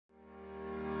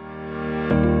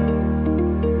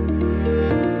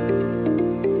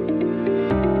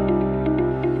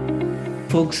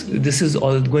folks, this is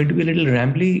all going to be a little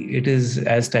rambly. It is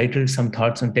as titled Some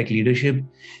Thoughts on Tech Leadership.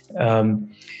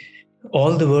 Um,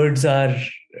 all the words are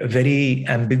very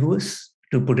ambiguous,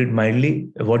 to put it mildly.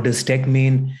 What does tech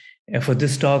mean? For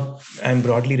this talk, I'm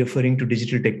broadly referring to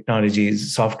digital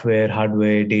technologies, software,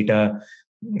 hardware, data,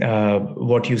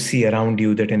 what you see around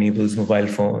you that enables mobile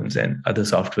phones and other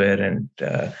software and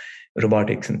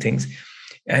robotics and things.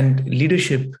 And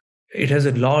leadership, it has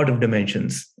a lot of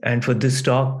dimensions. And for this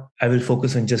talk, I will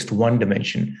focus on just one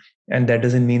dimension. And that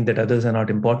doesn't mean that others are not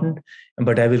important,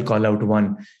 but I will call out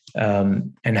one,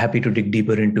 and happy to dig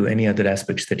deeper into any other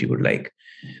aspects that you would like.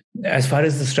 As far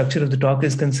as the structure of the talk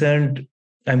is concerned,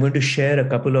 I'm going to share a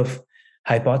couple of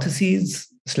hypotheses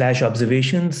 /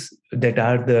 observations that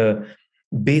are the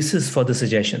basis for the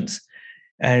suggestions.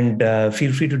 And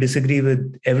feel free to disagree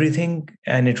with everything,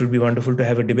 and it would be wonderful to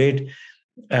have a debate.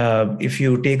 If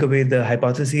you take away the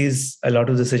hypotheses, a lot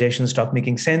of the suggestions stop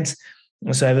making sense.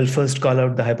 So I will first call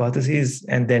out the hypotheses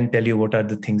and then tell you what are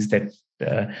the things that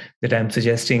I'm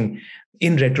suggesting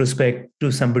in retrospect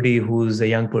to somebody who's a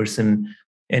young person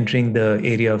entering the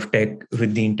area of tech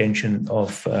with the intention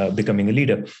of becoming a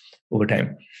leader over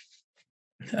time.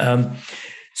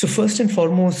 So first and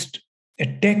foremost,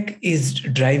 tech is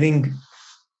driving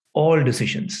all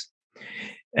decisions.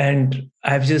 And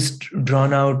I've just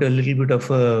drawn out a little bit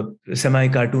of a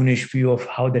semi-cartoonish view of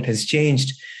how that has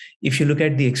changed. If you look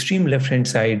at the extreme left-hand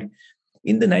side,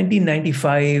 in the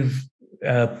 1995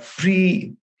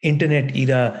 pre-internet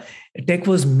era, tech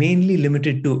was mainly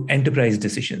limited to enterprise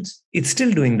decisions. It's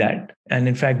still doing that, and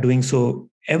in fact, doing so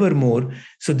ever more.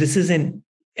 So this is an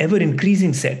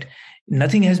ever-increasing set.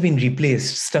 Nothing has been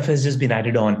replaced. Stuff has just been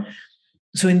added on.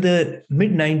 So in the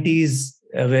mid-90s,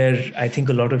 where I think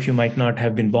a lot of you might not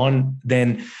have been born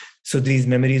then, so these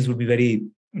memories would be very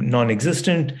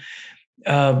non-existent.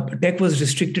 Tech was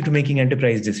restricted to making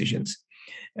enterprise decisions.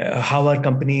 How are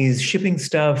companies shipping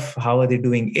stuff? How are they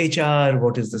doing HR?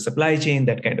 What is the supply chain?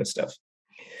 That kind of stuff.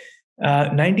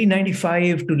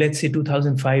 1995 to let's say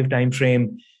 2005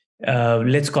 timeframe,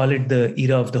 let's call it the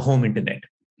era of the home internet,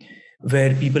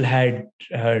 where people had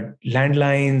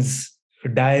landlines,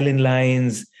 dial-in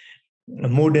lines,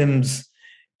 modems,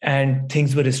 and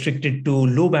things were restricted to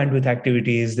low bandwidth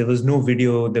activities. There was no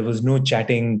video, there was no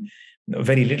chatting,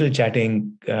 very little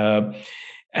chatting.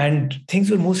 And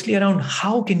things were mostly around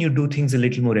how can you do things a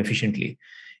little more efficiently.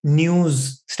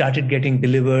 News started getting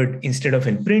delivered instead of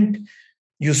in print.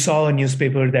 You saw a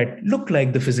newspaper that looked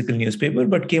like the physical newspaper,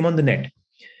 but came on the net.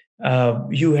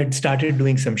 You had started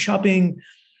doing some shopping,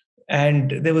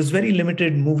 and there was very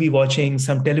limited movie watching.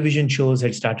 Some television shows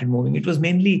had started moving. It was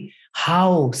mainly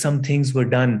how some things were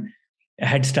done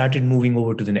had started moving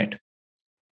over to the net.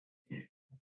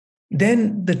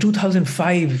 Then the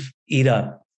 2005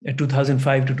 era,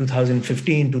 2005 to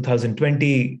 2015,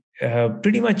 2020,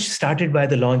 pretty much started by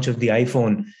the launch of the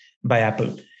iPhone by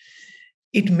Apple.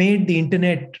 It made the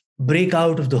internet break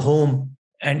out of the home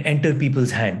and enter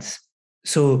people's hands.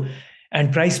 So,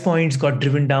 and price points got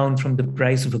driven down from the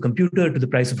price of a computer to the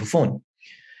price of a phone.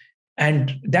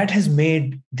 And that has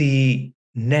made the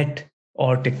net,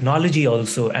 or technology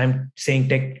also, I'm saying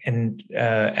tech and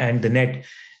the net,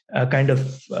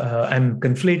 I'm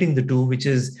conflating the two, which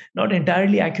is not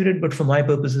entirely accurate, but for my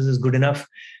purposes is good enough.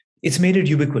 It's made it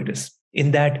ubiquitous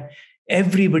in that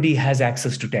everybody has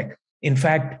access to tech. In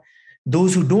fact,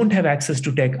 those who don't have access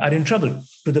to tech are in trouble,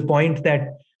 to the point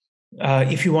that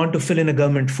if you want to fill in a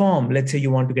government form, let's say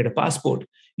you want to get a passport,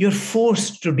 you're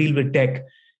forced to deal with tech,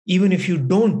 even if you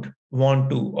don't want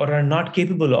to, or are not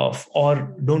capable of,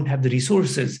 or don't have the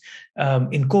resources.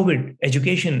 In COVID,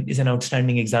 education is an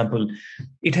outstanding example.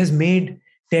 It has made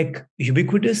tech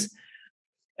ubiquitous.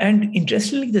 And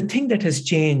interestingly, the thing that has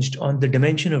changed on the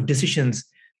dimension of decisions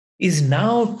is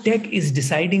now tech is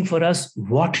deciding for us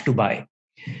what to buy.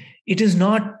 It is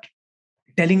not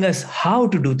telling us how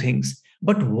to do things,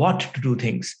 but what to do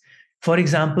things. For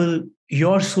example,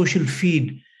 your social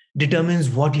feed determines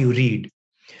what you read.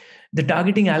 The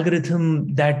targeting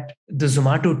algorithm that the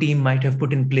Zomato team might have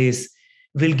put in place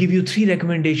will give you 3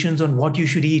 recommendations on what you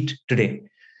should eat today.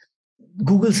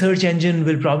 Google search engine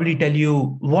will probably tell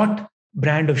you what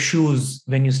brand of shoes,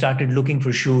 when you started looking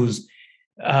for shoes,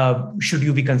 should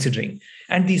you be considering.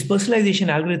 And these personalization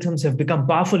algorithms have become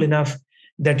powerful enough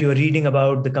that you're reading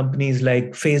about the companies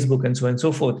like Facebook and so on and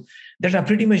so forth that are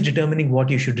pretty much determining what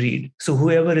you should read. So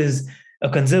whoever is a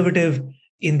conservative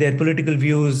in their political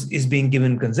views is being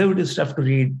given conservative stuff to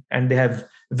read, and they have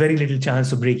very little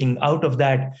chance of breaking out of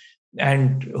that,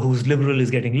 and who's liberal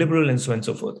is getting liberal, and so on and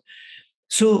so forth.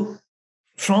 So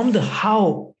from the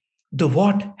how, the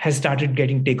what has started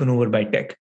getting taken over by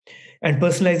tech. And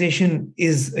personalization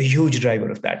is a huge driver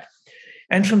of that.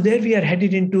 And from there, we are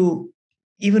headed into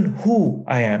even who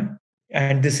I am.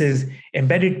 And this is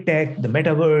embedded tech, the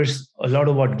metaverse, a lot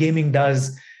of what gaming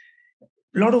does,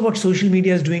 a lot of what social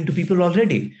media is doing to people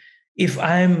already. If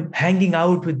I'm hanging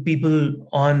out with people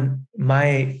on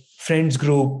my friends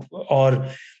group or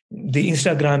the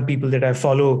Instagram people that I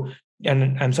follow,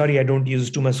 and I'm sorry, I don't use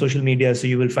too much social media, so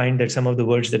you will find that some of the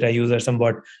words that I use are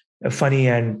somewhat funny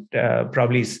and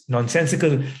probably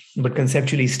nonsensical, but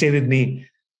conceptually stay with me.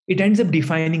 It ends up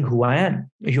defining who I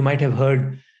am. You might have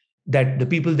heard that the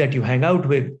people that you hang out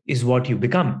with is what you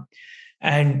become.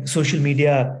 And social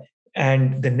media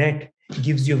and the net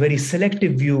gives you a very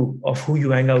selective view of who you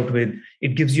hang out with.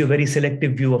 It gives you a very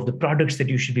selective view of the products that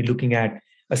you should be looking at,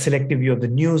 a selective view of the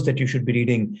news that you should be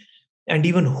reading. And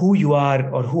even who you are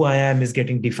or who I am is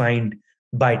getting defined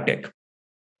by tech.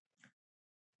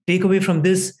 Take away from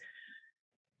this,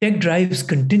 tech drives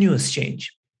continuous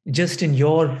change. Just in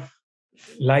your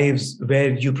lives,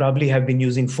 where you probably have been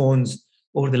using phones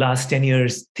over the last 10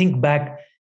 years, think back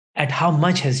at how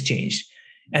much has changed.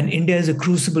 And India is a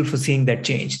crucible for seeing that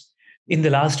change. In the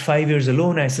last 5 years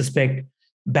alone, I suspect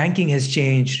banking has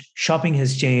changed, shopping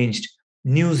has changed,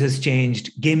 news has changed,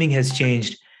 gaming has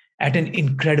changed at an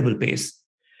incredible pace.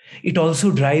 It also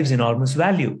drives enormous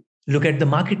value. Look at the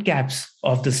market caps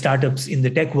of the startups in the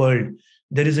tech world.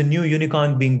 There is a new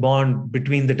unicorn being born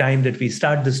between the time that we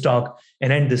start the stock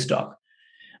and end the stock.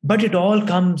 But it all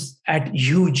comes at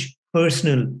huge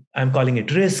personal, I'm calling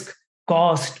it risk,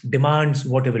 cost, demands,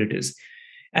 whatever it is.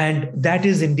 And that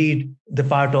is indeed the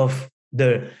part of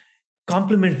the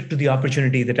complement to the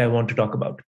opportunity that I want to talk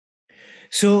about.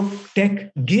 So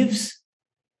tech gives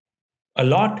a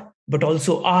lot, but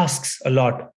also asks a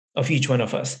lot of each one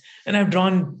of us. And I've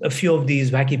drawn a few of these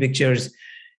wacky pictures.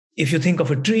 If you think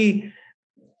of a tree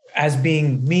as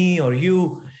being me or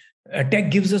you,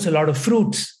 tech gives us a lot of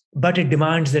fruits, but it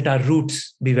demands that our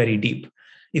roots be very deep.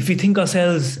 If we think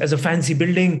ourselves as a fancy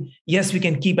building, yes, we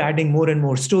can keep adding more and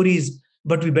more stories,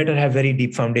 but we better have very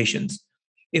deep foundations.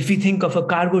 If we think of a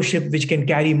cargo ship which can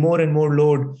carry more and more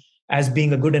load as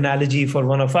being a good analogy for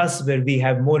one of us, where we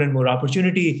have more and more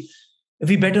opportunity,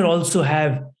 we better also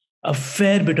have a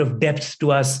fair bit of depth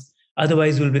to us.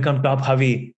 Otherwise, we'll become top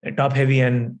heavy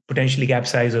and potentially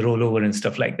capsize or roll over and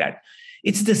stuff like that.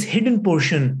 It's this hidden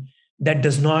portion that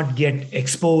does not get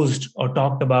exposed or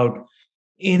talked about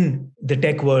in the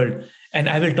tech world. And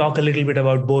I will talk a little bit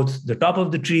about both the top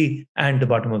of the tree and the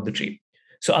bottom of the tree.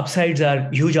 So upsides are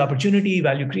huge opportunity,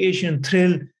 value creation,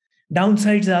 thrill.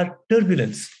 Downsides are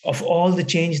turbulence of all the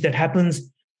change that happens.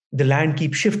 The land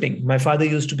keeps shifting. My father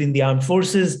used to be in the armed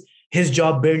forces. His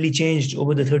job barely changed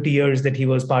over the 30 years that he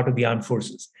was part of the armed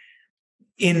forces.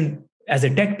 As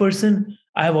a tech person,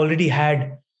 I have already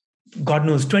had, God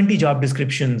knows, 20 job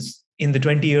descriptions in the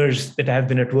 20 years that I have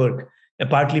been at work.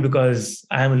 Partly because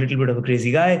I am a little bit of a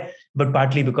crazy guy, but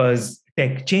partly because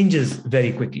tech changes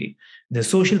very quickly. The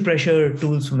social pressure,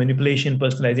 tools for manipulation,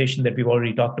 personalization that we've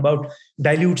already talked about,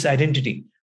 dilutes identity.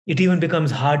 It even becomes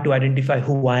hard to identify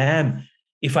who I am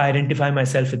if I identify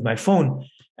myself with my phone,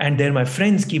 and there my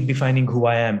friends keep defining who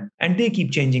I am, and they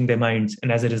keep changing their minds,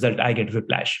 and as a result, I get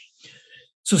whiplash.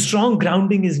 So strong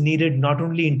grounding is needed not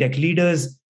only in tech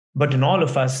leaders, but in all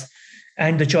of us.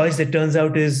 And the choice that turns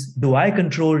out is, do I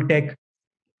control tech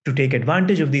to take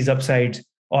advantage of these upsides,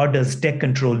 or does tech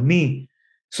control me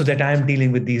so that I am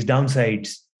dealing with these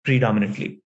downsides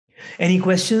predominantly? Any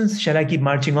questions? Shall I keep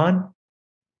marching on?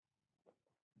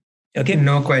 Okay.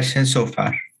 No questions so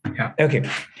far. Yeah. Okay.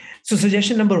 So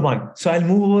suggestion number one. So I'll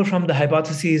move over from the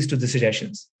hypotheses to the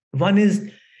suggestions. One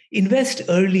is invest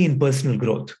early in personal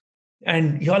growth.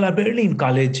 And y'all are barely in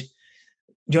college.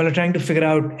 Y'all are trying to figure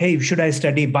out, hey, should I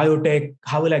study biotech?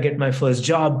 How will I get my first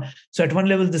job? So at one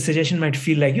level, the suggestion might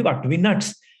feel like you got to be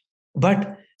nuts,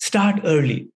 but start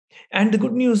early. And the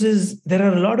good news is there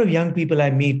are a lot of young people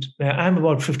I meet. I'm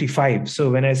about 55.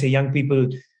 So when I say young people,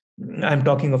 I'm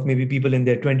talking of maybe people in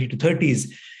their 20 to 30s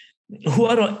who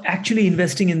are actually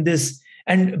investing in this.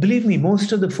 And believe me,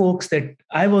 most of the folks that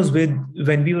I was with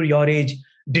when we were your age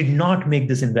did not make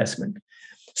this investment.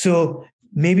 So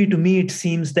maybe to me, it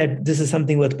seems that this is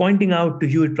something worth pointing out. To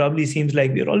you, it probably seems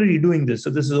like we're already doing this. So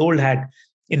this is old hat,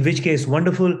 in which case,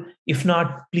 wonderful. If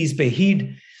not, please pay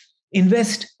heed.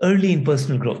 Invest early in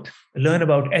personal growth. Learn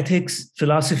about ethics,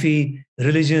 philosophy,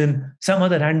 religion, some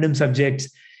other random subjects.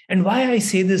 And why I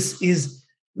say this is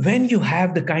when you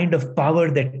have the kind of power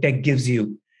that tech gives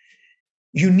you,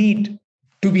 you need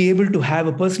to be able to have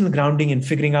a personal grounding in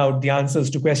figuring out the answers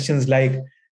to questions like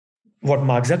what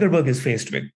Mark Zuckerberg is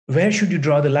faced with. Where should you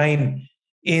draw the line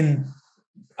in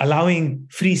allowing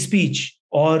free speech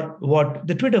or what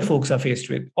the Twitter folks are faced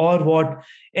with, or what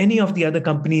any of the other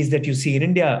companies that you see in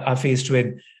India are faced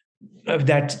with,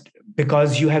 that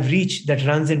because you have reach that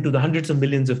runs into the hundreds of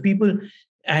millions of people,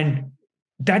 and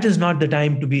that is not the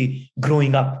time to be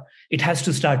growing up. It has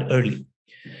to start early.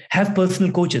 Have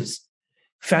personal coaches,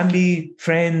 family,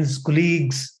 friends,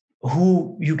 colleagues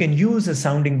who you can use as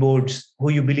sounding boards,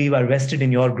 who you believe are vested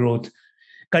in your growth.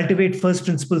 Cultivate first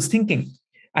principles thinking.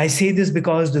 I say this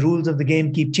because the rules of the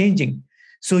game keep changing.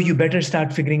 So you better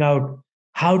start figuring out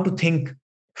how to think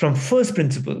from first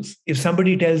principles. If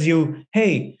somebody tells you,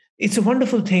 hey, it's a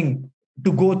wonderful thing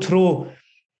to go throw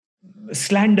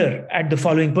slander at the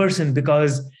following person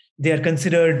because they are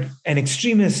considered an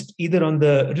extremist either on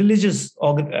the religious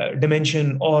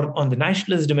dimension or on the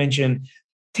nationalist dimension,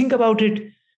 think about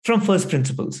it from first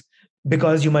principles,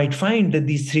 because you might find that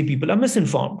these three people are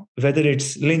misinformed, whether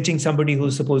it's lynching somebody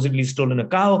who's supposedly stolen a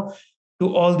cow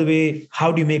to all the way,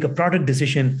 how do you make a product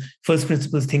decision? First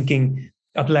principles thinking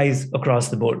applies across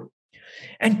the board.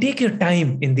 And take your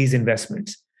time in these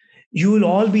investments. You will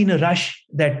all be in a rush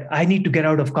that I need to get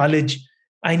out of college,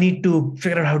 I need to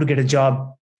figure out how to get a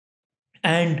job.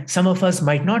 And some of us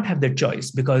might not have that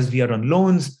choice because we are on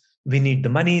loans, we need the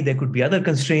money, there could be other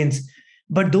constraints.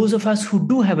 But those of us who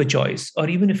do have a choice, or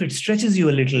even if it stretches you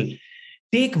a little,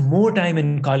 take more time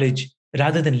in college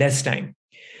rather than less time.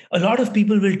 A lot of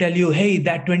people will tell you, hey,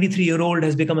 that 23-year-old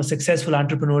has become a successful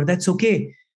entrepreneur. That's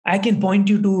okay. I can point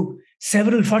you to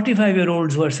several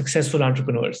 45-year-olds who are successful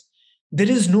entrepreneurs. There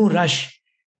is no rush.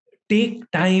 Take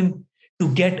time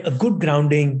to get a good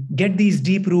grounding, get these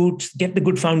deep roots, get the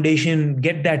good foundation,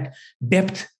 get that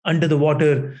depth under the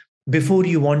water before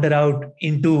you wander out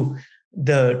into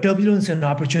the turbulence and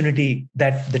opportunity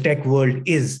that the tech world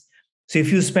is. So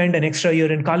if you spend an extra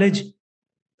year in college,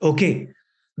 okay,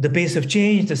 the pace of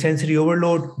change, the sensory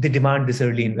overload, they demand this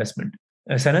early investment.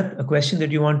 Sanat, a question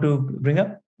that you want to bring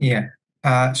up? Yeah.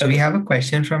 So we have a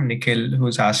question from Nikhil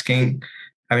who's asking,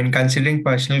 I mean, considering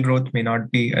personal growth may not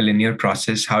be a linear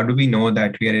process, how do we know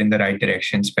that we are in the right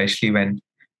direction, especially when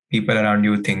people around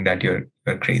you think that you're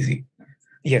crazy?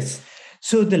 Yes.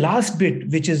 So the last bit,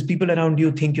 which is people around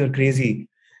you think you're crazy,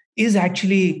 is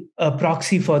actually a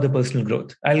proxy for the personal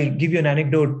growth. I'll give you an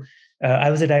anecdote. I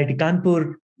was at IIT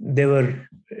Kanpur. There were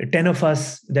 10 of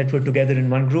us that were together in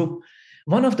one group.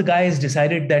 One of the guys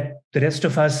decided that the rest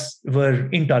of us were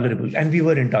intolerable, and we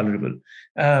were intolerable.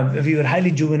 We were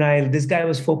highly juvenile. This guy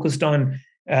was focused on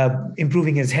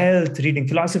improving his health, reading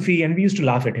philosophy, and we used to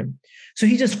laugh at him. So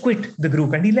he just quit the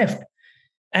group and he left.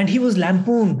 And he was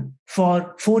lampooned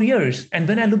for 4 years. And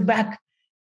when I look back,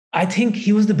 I think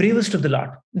he was the bravest of the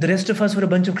lot. The rest of us were a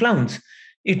bunch of clowns.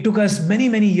 It took us many,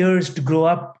 many years to grow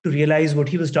up to realize what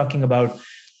he was talking about.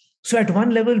 So, at one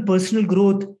level, personal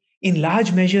growth in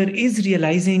large measure is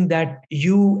realizing that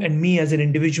you and me as an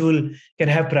individual can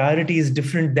have priorities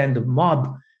different than the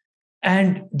mob.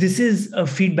 And this is a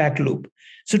feedback loop.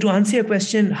 So, to answer your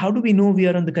question, how do we know we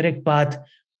are on the correct path?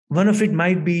 One of it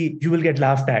might be you will get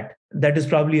laughed at. That is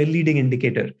probably a leading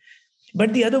indicator.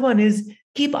 But the other one is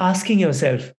keep asking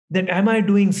yourself that am I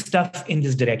doing stuff in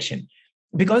this direction?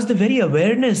 Because the very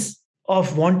awareness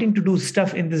of wanting to do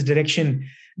stuff in this direction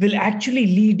will actually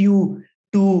lead you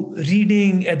to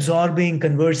reading, absorbing,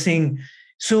 conversing.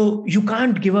 So you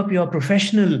can't give up your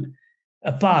professional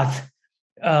path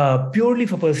purely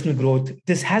for personal growth.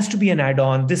 This has to be an add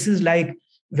on. This is like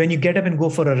when you get up and go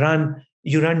for a run,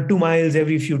 you run 2 miles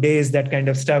every few days, that kind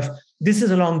of stuff. This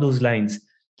is along those lines.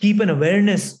 Keep an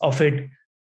awareness of it.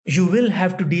 You will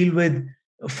have to deal with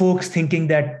folks thinking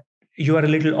that you are a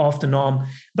little off the norm.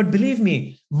 But believe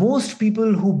me, most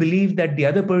people who believe that the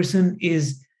other person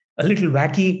is a little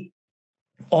wacky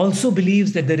also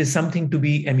believes that there is something to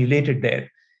be emulated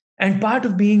there. And part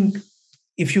of being,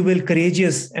 if you will,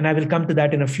 courageous, and I will come to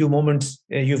that in a few moments,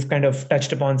 you've kind of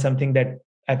touched upon something that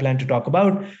I plan to talk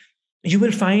about. You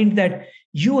will find that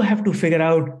you have to figure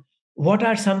out what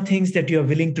are some things that you're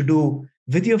willing to do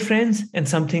with your friends and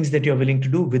some things that you're willing to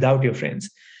do without your friends.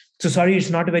 So sorry, it's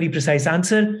not a very precise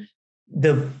answer.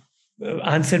 The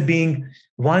answer being,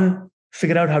 one,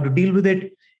 figure out how to deal with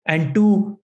it. And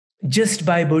two, just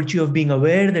by virtue of being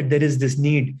aware that there is this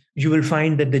need, you will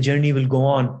find that the journey will go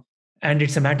on. And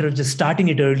it's a matter of just starting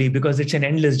it early because it's an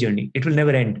endless journey. It will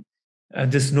never end.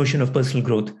 This notion of personal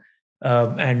growth.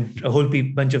 And a whole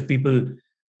bunch of people,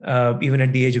 even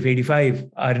at the age of 85,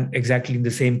 are exactly in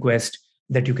the same quest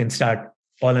that you can start.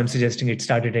 All I'm suggesting, it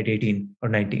started at 18 or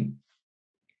 19.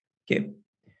 Okay.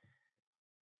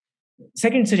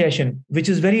 Second suggestion, which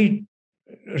is very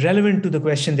relevant to the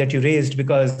question that you raised,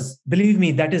 because believe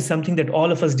me, that is something that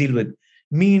all of us deal with,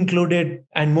 me included,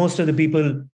 and most of the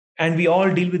people, and we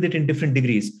all deal with it in different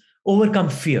degrees. overcome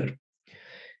fear.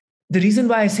 The reason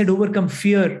why I said overcome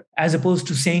fear as opposed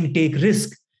to saying take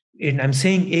risk, and I'm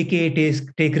saying AKA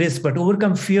take risk, but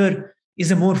overcome fear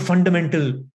is a more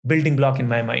fundamental building block in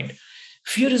my mind.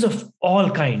 Fear is of all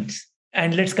kinds.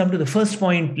 And let's come to the first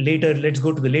point later. Let's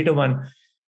go to the later one.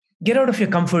 Get out of your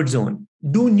comfort zone,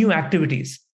 do new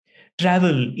activities,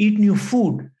 travel, eat new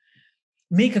food,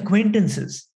 make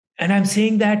acquaintances. And I'm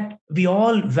saying that we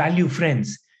all value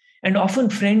friends. And often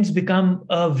friends become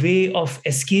a way of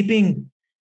escaping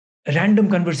random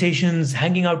conversations,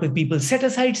 hanging out with people. Set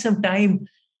aside some time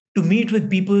to meet with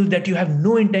people that you have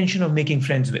no intention of making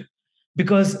friends with,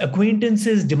 because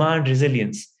acquaintances demand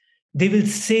resilience. They will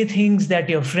say things that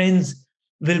your friends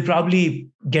will probably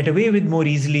get away with more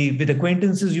easily. With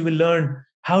acquaintances, you will learn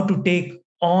how to take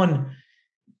on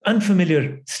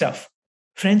unfamiliar stuff.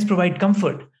 Friends provide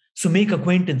comfort, so make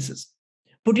acquaintances.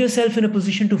 Put yourself in a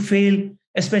position to fail,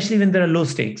 especially when there are low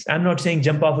stakes. I'm not saying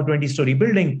jump off a 20-story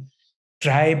building.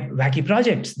 Try wacky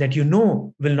projects that you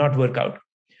know will not work out.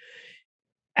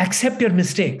 Accept your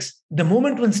mistakes. The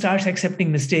moment one starts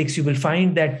accepting mistakes, you will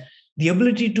find that the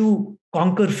ability to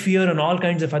conquer fear on all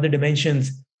kinds of other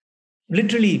dimensions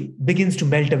literally begins to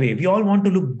melt away. We all want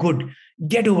to look good.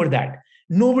 Get over that.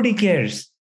 Nobody cares.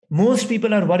 Most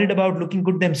people are worried about looking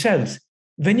good themselves.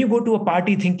 When you go to a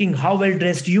party thinking how well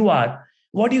dressed you are,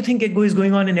 what do you think is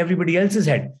going on in everybody else's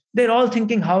head? They're all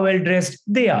thinking how well dressed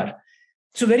they are.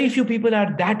 So very few people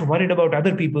are that worried about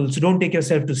other people. So don't take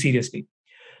yourself too seriously.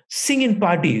 Sing in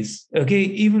parties, okay?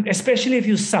 Even especially if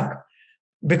you suck,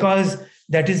 because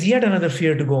that is yet another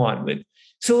fear to go on with.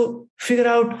 So figure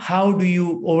out how do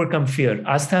you overcome fear.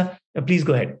 Astha, please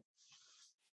go ahead.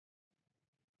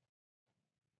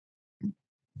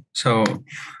 So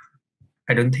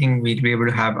I don't think we'll be able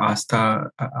to have Astha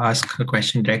ask a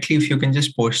question directly. If you can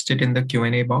just post it in the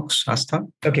Q&A box, Astha.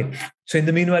 Okay. So in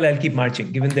the meanwhile, I'll keep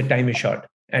marching, given the time is short.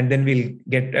 And then we'll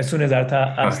get, as soon as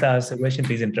Astha asks a question,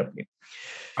 please interrupt me.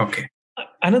 Okay.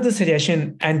 Another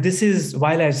suggestion, and this is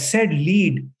while I've said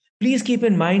lead, please keep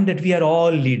in mind that we are all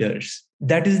leaders.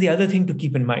 That is the other thing to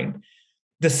keep in mind.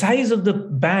 The size of the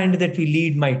band that we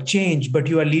lead might change, but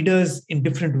you are leaders in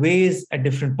different ways at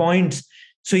different points.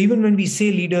 So even when we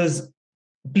say leaders,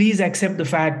 please accept the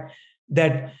fact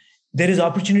that there is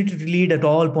opportunity to lead at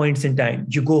all points in time.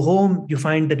 You go home, you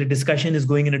find that a discussion is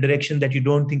going in a direction that you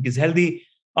don't think is healthy,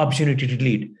 opportunity to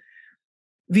lead.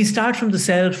 We start from the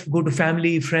self, go to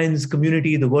family, friends,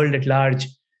 community, the world at large.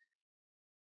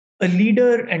 A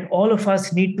leader and all of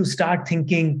us need to start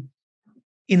thinking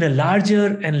in a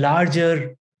larger and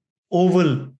larger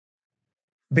oval,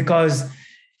 because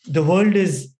the world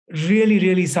is really,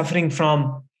 really suffering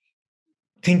from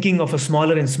thinking of a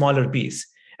smaller and smaller piece.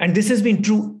 And this has been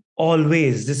true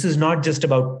always. This is not just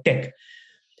about tech.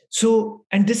 So,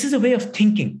 and this is a way of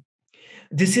thinking.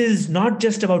 This is not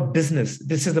just about business.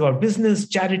 This is about business,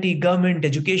 charity, government,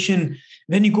 education.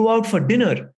 When you go out for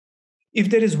dinner, if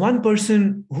there is one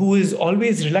person who is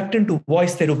always reluctant to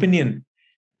voice their opinion,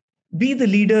 be the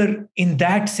leader in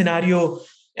that scenario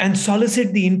and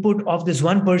solicit the input of this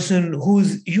one person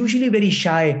who's usually very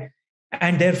shy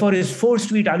and therefore is forced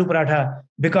to eat aloo paratha,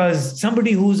 because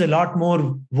somebody who's a lot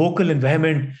more vocal and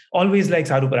vehement always likes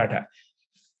aloo paratha.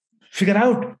 Figure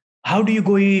out how do you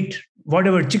go eat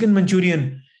whatever chicken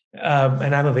Manchurian,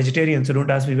 and I'm a vegetarian, so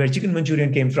don't ask me where chicken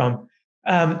Manchurian came from.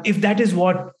 If that is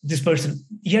what this person,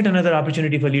 yet another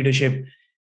opportunity for leadership.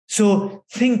 So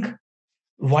think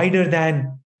wider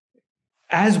than,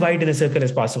 as wide in a circle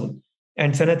as possible.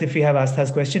 And Sanat, if we have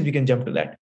Astha's question, we can jump to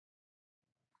that.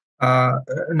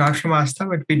 Not from Astha,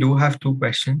 but we do have two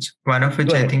questions. One of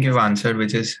which I think you've answered,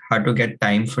 which is how to get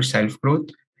time for self-growth.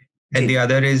 And the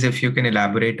other is if you can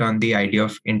elaborate on the idea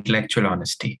of intellectual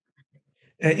honesty.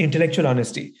 Intellectual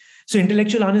honesty. So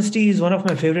intellectual honesty is one of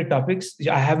my favorite topics.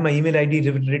 I have my email ID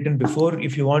written before.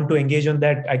 If you want to engage on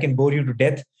that, I can bore you to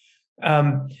death.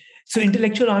 So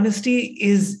intellectual honesty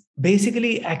is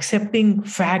basically accepting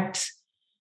facts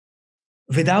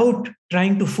without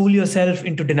trying to fool yourself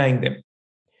into denying them.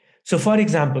 So for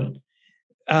example,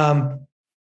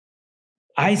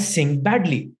 I sing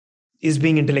badly is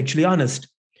being intellectually honest.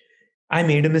 I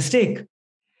made a mistake.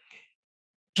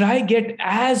 Try get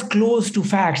as close to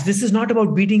facts. This is not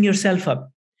about beating yourself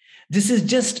up. This is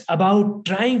just about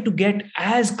trying to get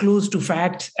as close to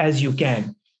facts as you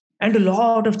can. And a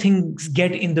lot of things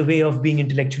get in the way of being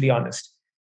intellectually honest.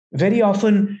 Very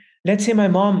often, let's say my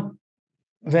mom,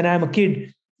 when I'm a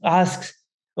kid, asks,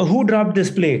 who dropped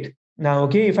this plate? Now,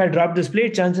 okay, if I drop this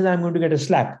plate, chances I'm going to get a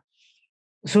slap.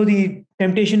 So the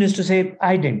temptation is to say,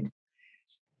 I didn't.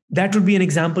 That would be an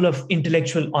example of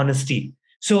intellectual honesty.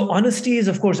 So honesty is,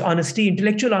 of course, honesty.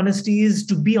 Intellectual honesty is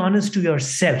to be honest to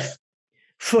yourself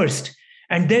first,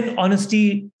 and then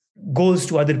honesty goes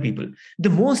to other people. The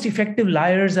most effective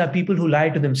liars are people who lie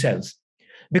to themselves,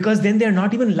 because then they're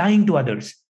not even lying to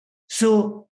others.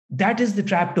 So that is the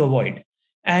trap to avoid.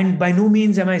 And by no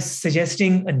means am I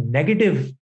suggesting a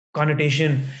negative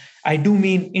connotation. I do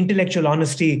mean intellectual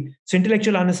honesty. So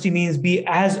intellectual honesty means be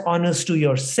as honest to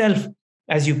yourself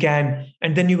as you can,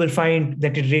 and then you will find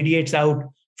that it radiates out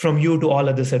from you to all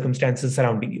other circumstances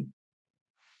surrounding you.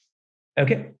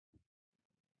 Okay.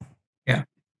 Yeah.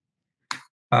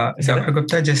 Dr.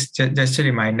 Gupta, just a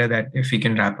reminder that if we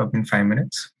can wrap up in 5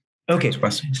 minutes. Okay.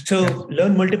 So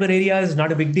learn multiple areas,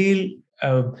 not a big deal.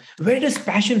 Where does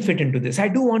passion fit into this? I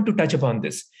do want to touch upon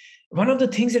this. One of the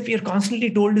things that we are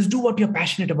constantly told is do what you're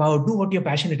passionate about, do what you're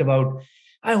passionate about.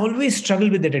 I always struggle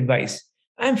with that advice.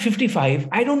 I'm 55.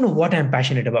 I don't know what I'm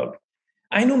passionate about.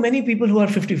 I know many people who are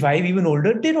 55, even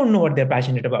older, they don't know what they're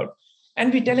passionate about.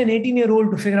 And we tell an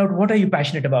 18-year-old to figure out what are you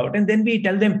passionate about. And then we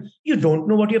tell them, you don't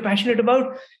know what you're passionate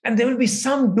about. And there will be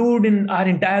some dude in our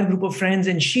entire group of friends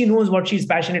and she knows what she's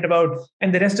passionate about.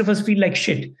 And the rest of us feel like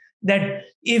shit. That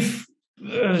if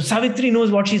Savitri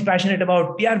knows what she's passionate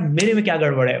about, yaar, mere mein kya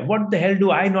gadbad hai? What the hell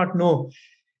do I not know?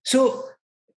 So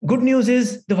good news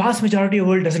is the vast majority of the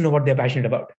world doesn't know what they're passionate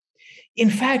about. In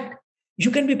fact,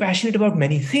 you can be passionate about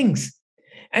many things.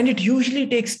 And it usually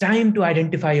takes time to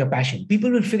identify your passion.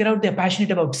 People will figure out they're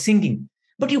passionate about singing,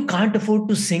 but you can't afford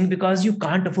to sing because you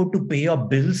can't afford to pay your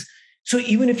bills. So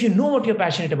even if you know what you're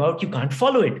passionate about, you can't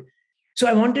follow it. So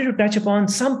I wanted to touch upon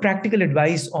some practical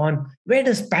advice on where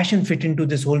does passion fit into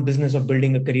this whole business of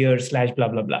building a career / blah,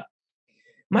 blah, blah.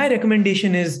 My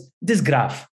recommendation is this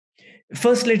graph.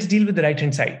 First, let's deal with the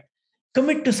right-hand side.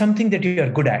 Commit to something that you are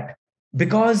good at,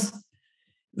 because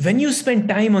when you spend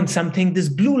time on something, this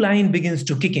blue line begins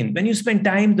to kick in. When you spend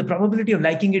time, the probability of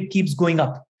liking it keeps going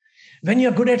up. When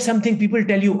you're good at something, people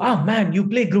tell you, man, you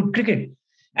play good cricket.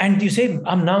 And you say,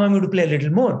 now I'm going to play a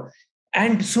little more.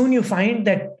 And soon you find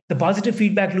that the positive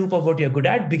feedback loop of what you're good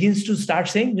at begins to start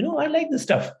saying, I like this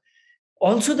stuff.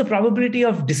 Also, the probability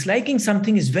of disliking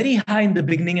something is very high in the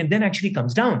beginning and then actually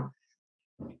comes down.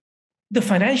 The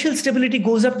financial stability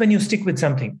goes up when you stick with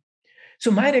something.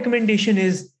 So my recommendation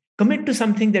is, commit to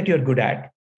something that you're good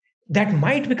at. That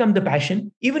might become the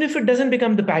passion. Even if it doesn't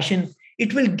become the passion,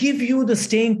 it will give you the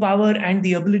staying power and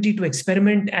the ability to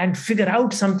experiment and figure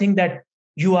out something that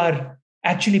you are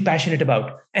actually passionate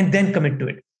about, and then commit to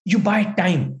it. You buy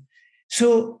time.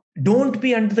 So don't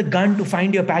be under the gun to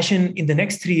find your passion in the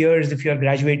next 3 years if you're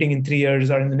graduating in 3 years,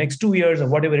 or in the next 2 years, or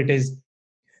whatever it is.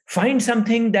 Find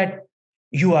something that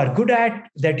you are good at,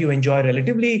 that you enjoy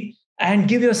relatively, and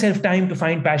give yourself time to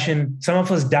find passion. Some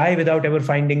of us die without ever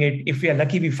finding it. If we are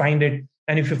lucky, we find it.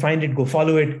 And if you find it, go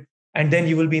follow it. And then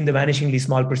you will be in the vanishingly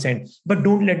small percent. But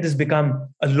don't let this become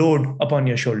a load upon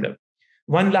your shoulder.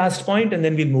 One last point, and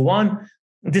then we'll move on.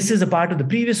 This is a part of the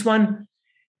previous one.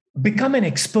 Become an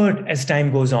expert as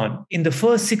time goes on. In the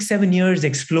first 6-7 years,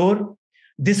 explore.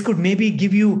 This could maybe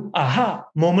give you aha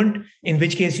moment, in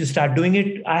which case you start doing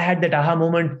it. I had that aha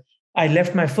moment. I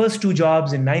left my first 2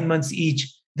 jobs in 9 months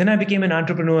each. Then I became an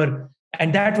entrepreneur.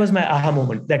 And that was my aha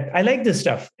moment, that I like this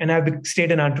stuff. And I've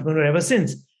stayed an entrepreneur ever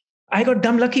since. I got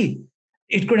dumb lucky.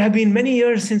 It could have been many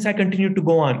years since I continued to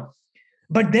go on.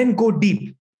 But then go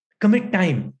deep. Commit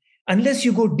time. Unless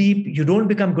you go deep, you don't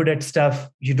become good at stuff.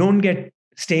 You don't get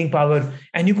staying power.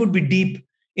 And you could be deep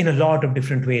in a lot of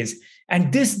different ways.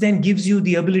 And this then gives you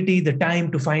the ability, the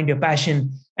time to find your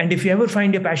passion. And if you ever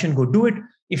find your passion, go do it.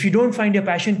 If you don't find your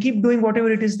passion, keep doing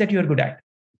whatever it is that you're good at.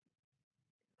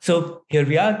 So here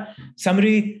we are.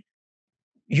 Summary,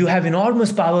 you have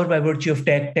enormous power by virtue of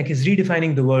tech. Tech is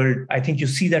redefining the world. I think you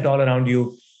see that all around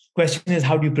you. Question is,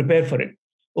 how do you prepare for it?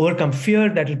 Overcome fear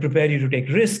that will prepare you to take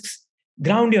risks.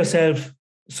 Ground yourself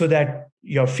so that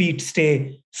your feet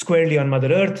stay squarely on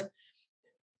Mother Earth.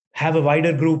 Have a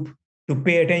wider group to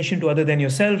pay attention to other than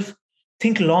yourself.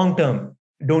 Think long term.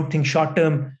 Don't think short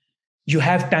term. You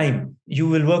have time. You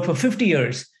will work for 50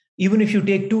 years. Even if you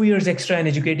take 2 years extra in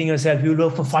educating yourself, you'll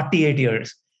work for 48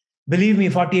 years. Believe me,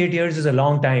 48 years is a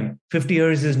long time. 50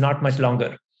 years is not much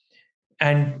longer.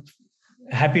 And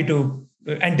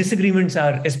disagreements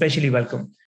are especially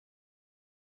welcome.